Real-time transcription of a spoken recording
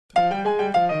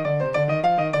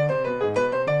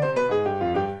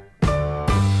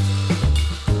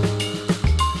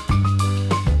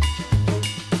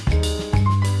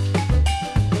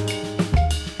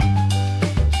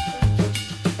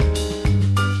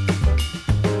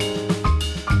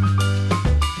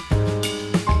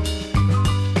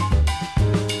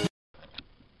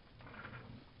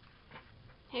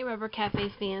Rubber Cafe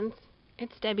fans,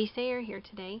 it's Debbie Seyer here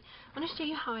today. I want to show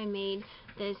you how I made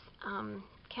this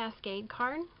Cascade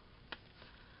card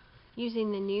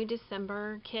using the new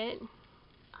December kit,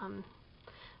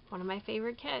 one of my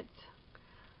favorite kits.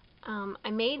 I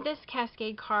made this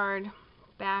Cascade card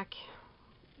back,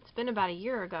 it's been about a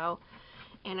year ago,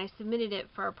 and I submitted it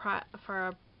for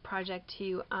a project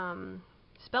to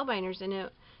Spellbinders,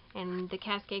 and the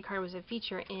Cascade card was a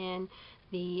feature in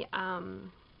the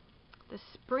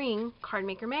spring card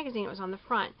maker magazine. It was on the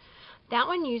front. That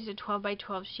one used a 12 by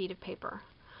 12 sheet of paper.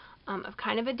 I've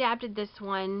kind of adapted this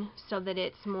one so that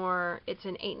it's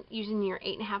using your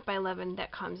 8.5 by 11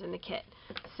 that comes in the kit.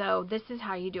 So this is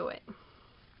how you do it.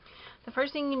 The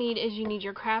first thing you need is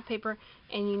your craft paper,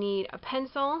 and you need a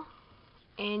pencil,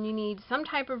 and you need some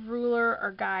type of ruler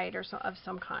or guide of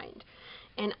some kind.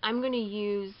 And I'm going to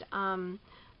use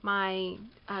my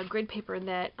grid paper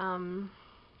that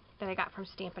I got from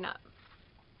Stampin' Up.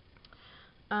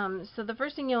 So the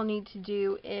first thing you'll need to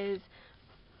do is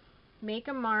make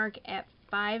a mark at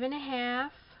 5.5,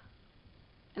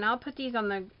 and I'll put these on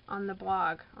the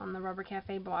blog, on the Rubber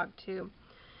Cafe blog too,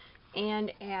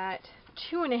 and at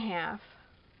 2.5,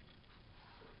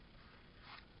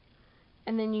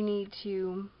 and then you need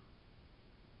to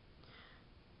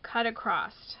cut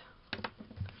across.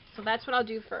 So that's what I'll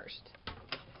do first.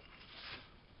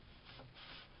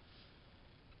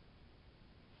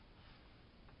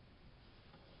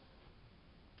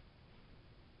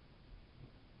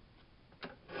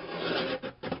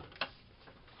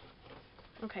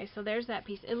 Okay, so there's that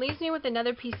piece. It leaves me with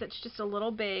another piece that's just a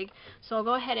little big, so I'll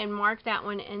go ahead and mark that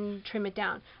one and trim it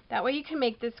down. That way you can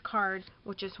make this card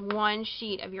with just one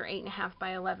sheet of your 8.5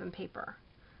 by 11 paper.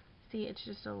 See, it's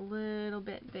just a little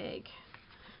bit big.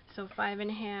 So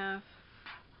 5.5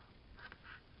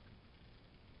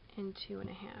 and 2.5.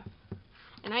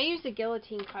 And I use a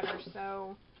guillotine cutter,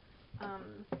 so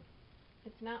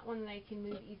it's not one that I can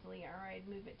move easily, or I'd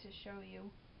move it to show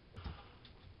you.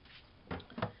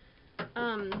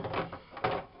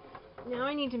 Now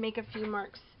I need to make a few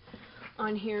marks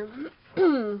on here.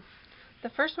 The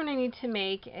first one I need to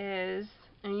make is,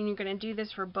 and you're going to do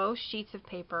this for both sheets of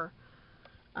paper,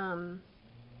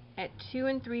 at 2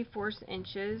 3/4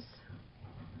 inches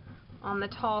on the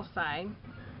tall side,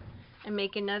 and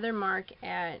make another mark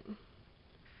at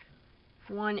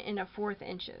 1 1/4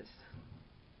 inches.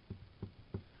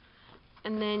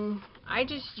 And then I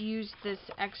just used this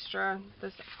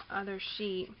other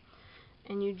sheet,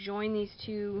 and you join these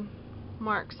two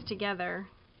marks together.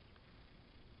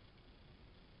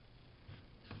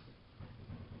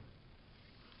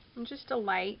 And just a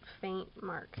light, faint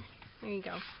mark. There you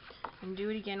go. And do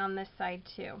it again on this side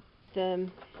too. The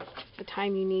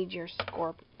time you need your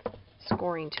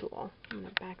scoring tool. I'm going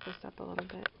to back this up a little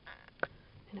bit,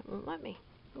 and it won't let me.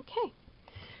 Okay,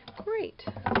 great.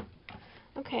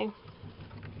 Okay,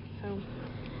 so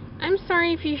I'm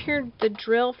sorry if you hear the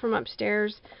drill from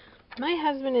upstairs. My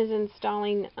husband is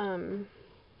installing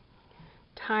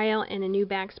tile and a new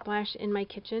backsplash in my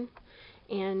kitchen,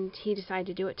 and he decided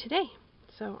to do it today.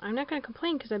 So I'm not going to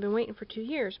complain because I've been waiting for 2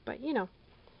 years, but you know.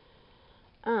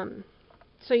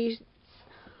 So you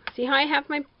see how I have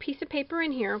my piece of paper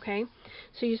in here, okay?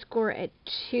 So you score at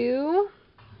 2,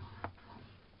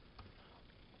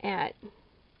 at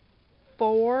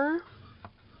 4,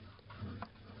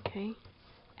 okay,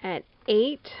 at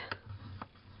 8,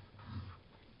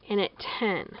 and at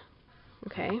 10,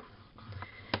 okay?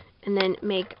 And then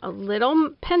make a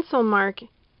little pencil mark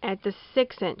at the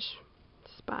 6-inch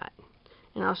spot.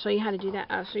 And I'll show you how to do that.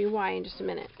 I'll show you why in just a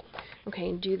minute. Okay,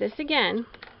 and do this again.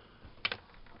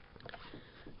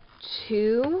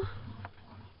 2,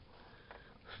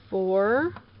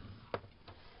 4,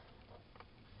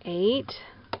 8,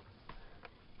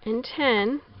 and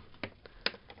 10,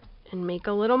 and make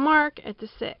a little mark at the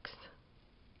 6th.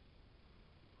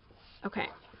 Okay.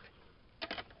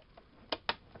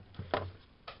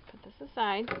 Put this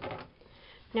aside.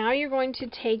 Now you're going to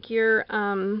take your,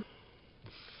 on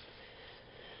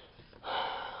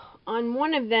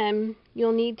one of them,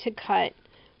 you'll need to cut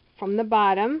from the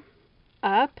bottom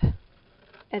up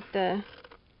at the,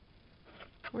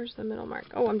 where's the middle mark?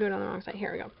 Oh, I'm doing it on the wrong side.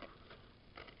 Here we go.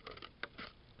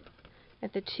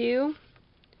 At the 2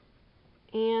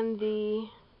 and the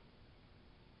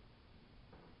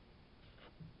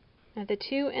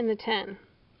 10.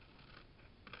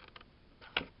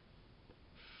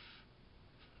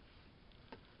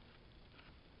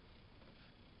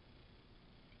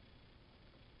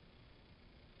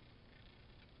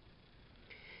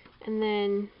 And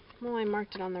then, well, I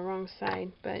marked it on the wrong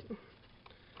side, but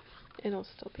it'll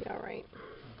still be alright.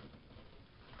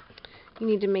 You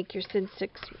need to make your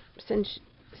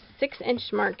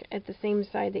 6-inch mark at the same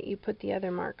side that you put the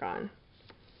other mark on.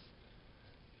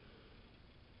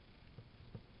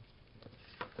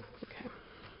 Okay.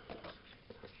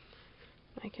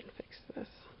 I can fix this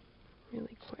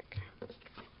really quick.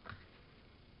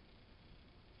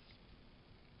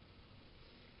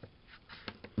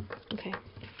 Okay.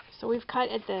 So we've cut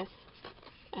at the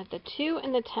 2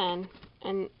 and the 10,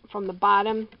 and from the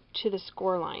bottom to the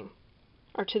score line,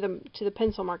 or to the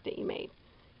pencil mark that you made.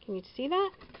 Can you see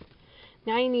that?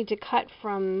 Now you need to cut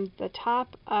from the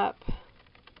top up,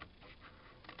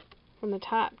 from the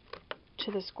top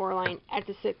to the score line at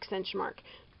the 6-inch mark.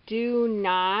 Do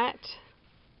not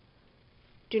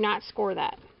score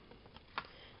that.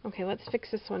 Okay, let's fix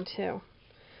this one too.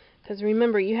 Because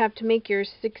remember, you have to make your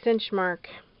 6-inch mark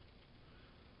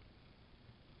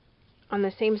on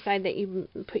the same side that you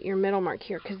put your middle mark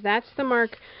here, because that's the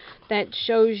mark that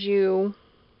shows you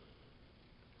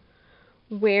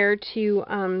where to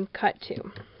cut to.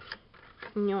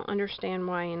 And you'll understand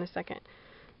why in a second.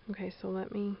 Okay, so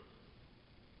let me...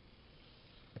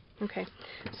 Okay,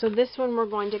 so this one we're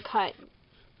going to cut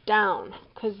down,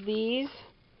 because these,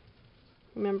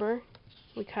 remember,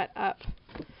 we cut up.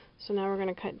 So now we're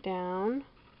going to cut down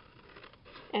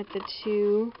at the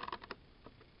 2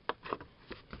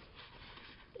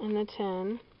 and the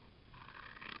 10.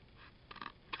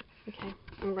 Okay,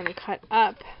 and we're going to cut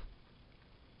up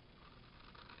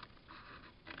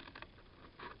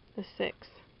the 6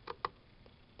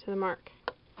 to the mark.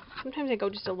 Sometimes I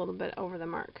go just a little bit over the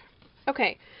mark.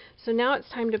 Okay, so now it's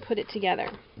time to put it together.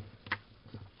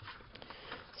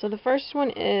 So the first one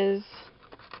is,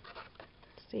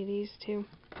 see these two?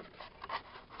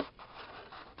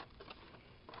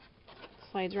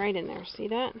 Slides right in there, see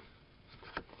that?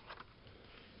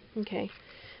 Okay,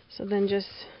 so then just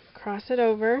cross it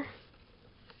over,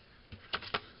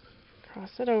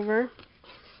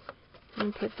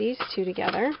 and put these two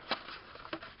together.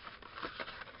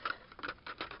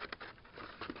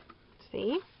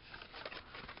 See?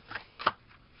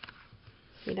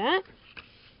 See that?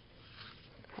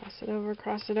 Cross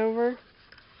it over.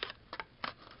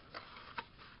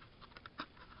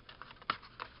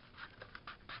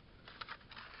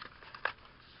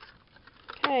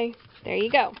 Okay, there you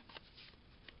go.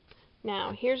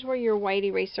 Now, here's where your white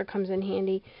eraser comes in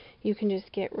handy. You can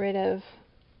just get rid of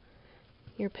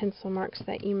your pencil marks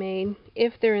that you made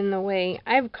if they're in the way.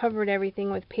 I've covered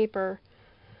everything with paper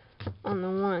on the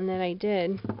one that I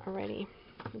did already.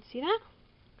 You see that?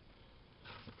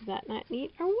 Is that not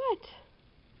neat or what?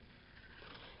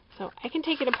 So I can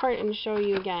take it apart and show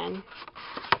you again,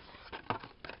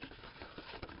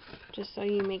 just so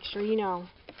you make sure you know.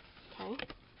 Okay.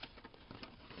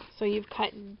 So you've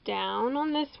cut down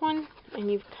on this one,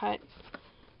 and you've cut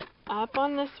up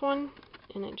on this one,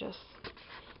 and it just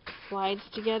slides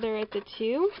together at the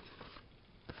 2.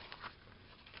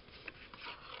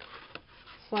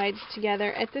 Slides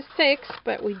together at the 6,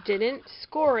 but we didn't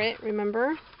score it,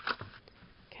 remember?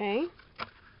 Okay.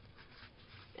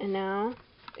 And now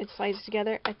it slides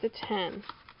together at the 10.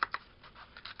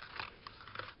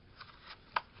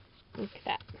 Like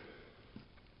that.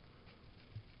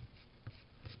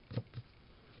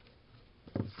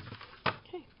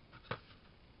 Okay.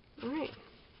 Alright.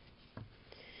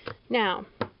 Now,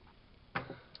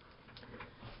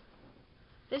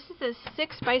 this is a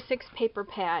 6x6 paper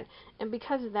pad, and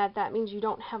because of that, that means you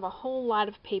don't have a whole lot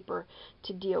of paper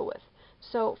to deal with.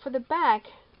 So for the back,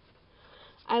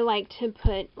 I like to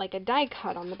put like a die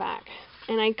cut on the back,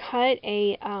 and I cut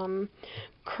a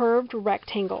curved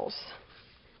rectangles.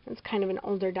 It's kind of an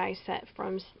older die set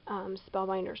from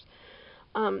Spellbinders.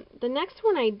 The next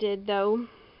one I did, though,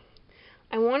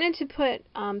 I wanted to put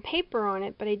paper on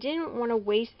it, but I didn't want to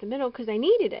waste the middle because I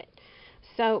needed it.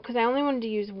 So, because I only wanted to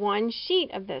use one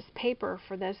sheet of this paper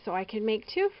for this, so I could make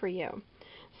 2 for you.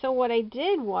 So what I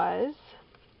did was,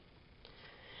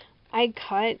 I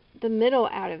cut the middle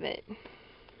out of it.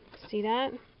 See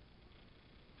that?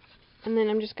 And then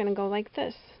I'm just going to go like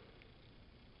this.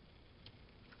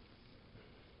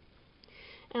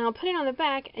 And I'll put it on the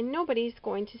back, and nobody's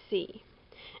going to see.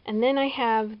 And then I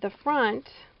have the front.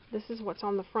 This is what's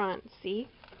on the front. See?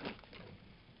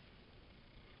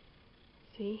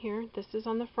 See here? This is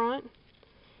on the front.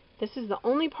 This is the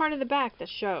only part of the back that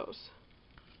shows.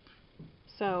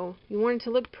 So you want it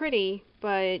to look pretty,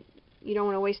 but you don't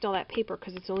want to waste all that paper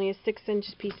because it's only a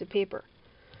 6-inch piece of paper.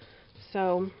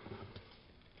 So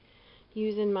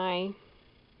using my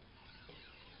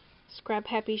Scrap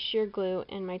Happy sheer glue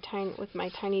and my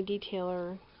tiny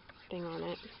detailer thing on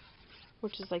it,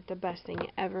 which is like the best thing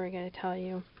ever, I gotta tell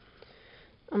you.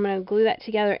 I'm gonna glue that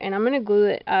together, and I'm gonna glue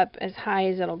it up as high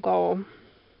as it'll go.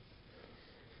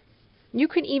 You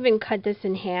could even cut this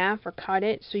in half or cut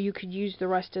it so you could use the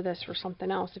rest of this for something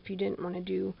else if you didn't want to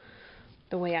do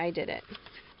the way I did it.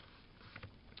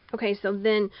 Okay, so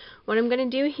then what I'm going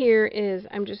to do here is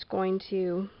I'm just going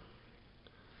to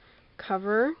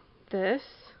cover this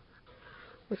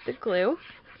with the glue.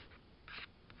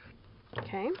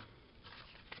 Okay.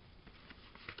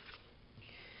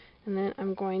 And then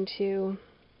I'm going to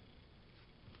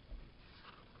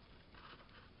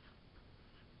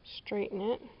straighten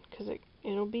it because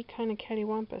it'll be kind of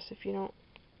cattywampus if you're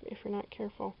not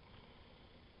careful.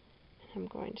 I'm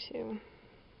going to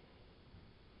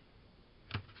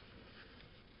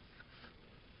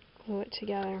glue it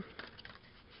together.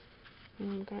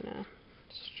 And I'm going to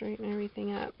straighten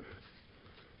everything up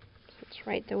so it's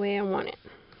right the way I want it.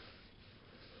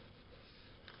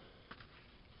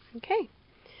 Okay.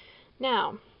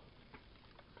 Now,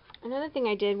 another thing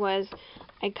I did was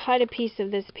I cut a piece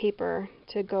of this paper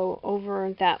to go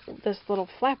over this little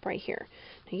flap right here.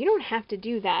 Now, you don't have to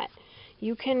do that.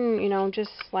 You can,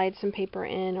 just slide some paper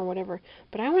in or whatever,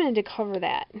 but I wanted to cover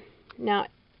that. Now,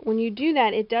 when you do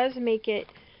that, it does make it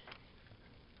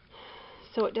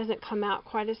so it doesn't come out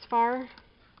quite as far,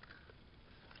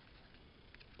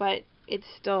 but it's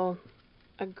still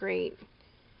a great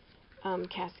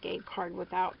Cascade card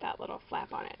without that little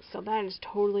flap on it. So that is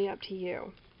totally up to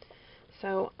you.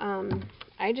 So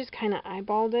I just kind of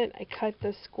eyeballed it. I cut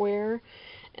the square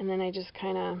and then I just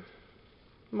kind of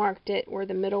marked it where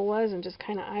the middle was and just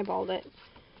kind of eyeballed it.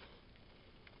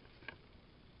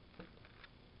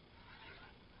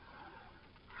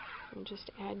 And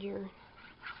just add your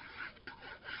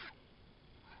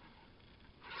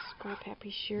Scrap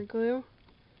Happy sheer glue.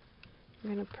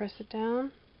 I'm going to press it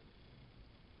down.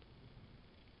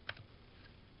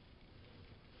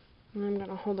 And I'm going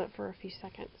to hold it for a few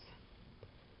seconds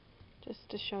just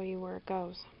to show you where it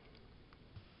goes.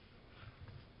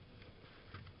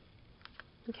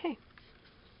 Okay.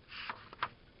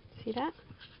 See that?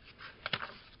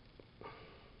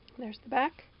 There's the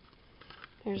back.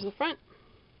 There's the front.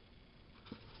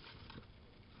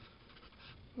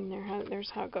 And there's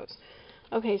how it goes.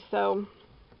 Okay, so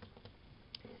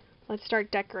let's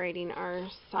start decorating our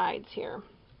sides here.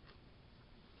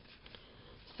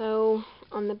 So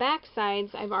on the back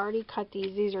sides, I've already cut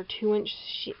these. These are 2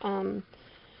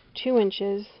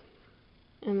 inches,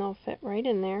 and they'll fit right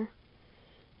in there.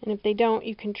 And if they don't,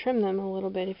 you can trim them a little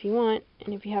bit if you want.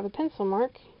 And if you have a pencil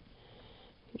mark,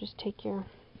 you just take your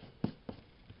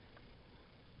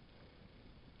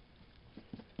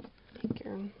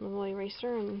little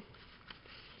eraser, and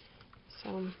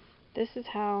so this is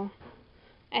how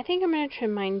I think I'm going to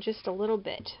trim mine just a little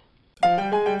bit.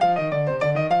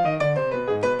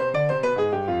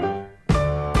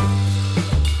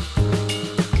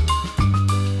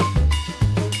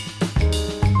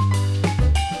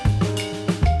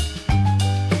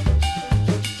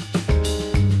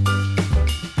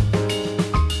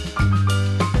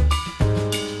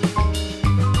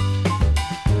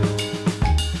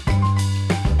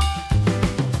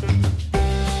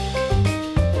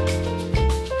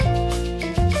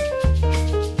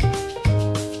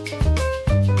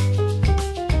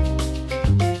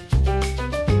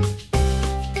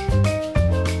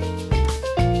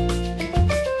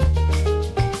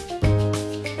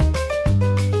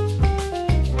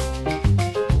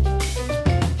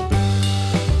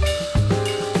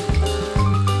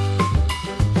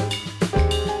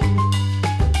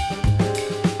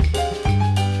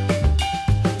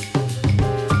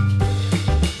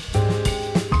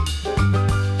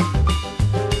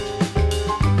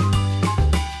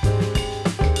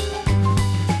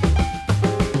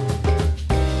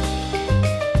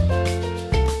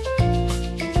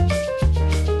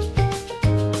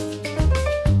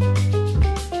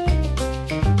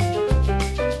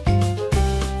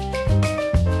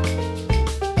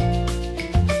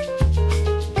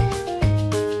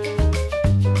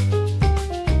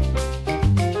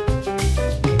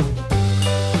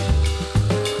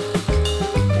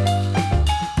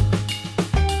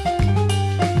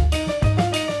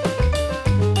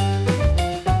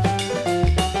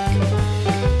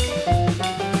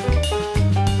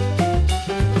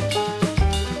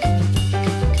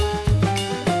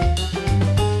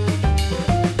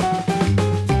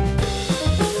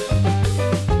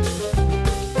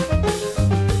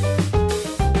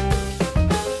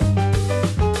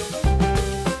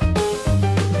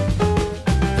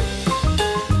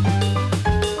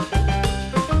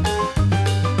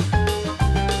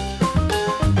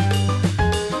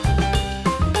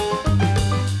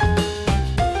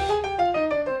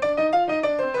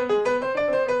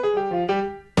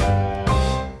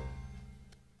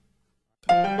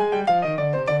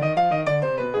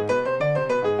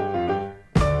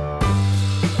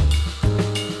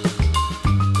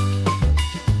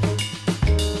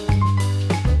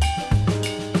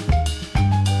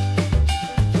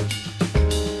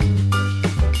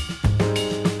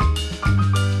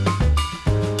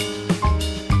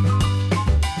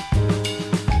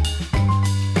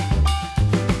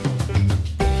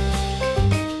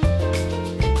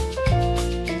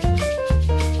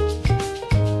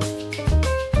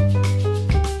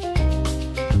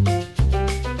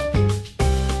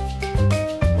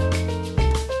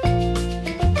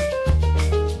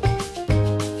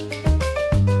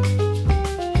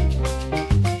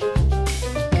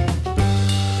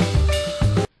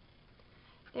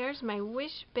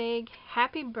 Wish Big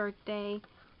Happy Birthday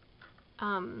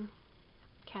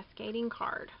Cascading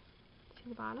Card. See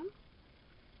the bottom?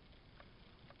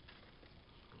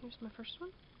 Here's my first one.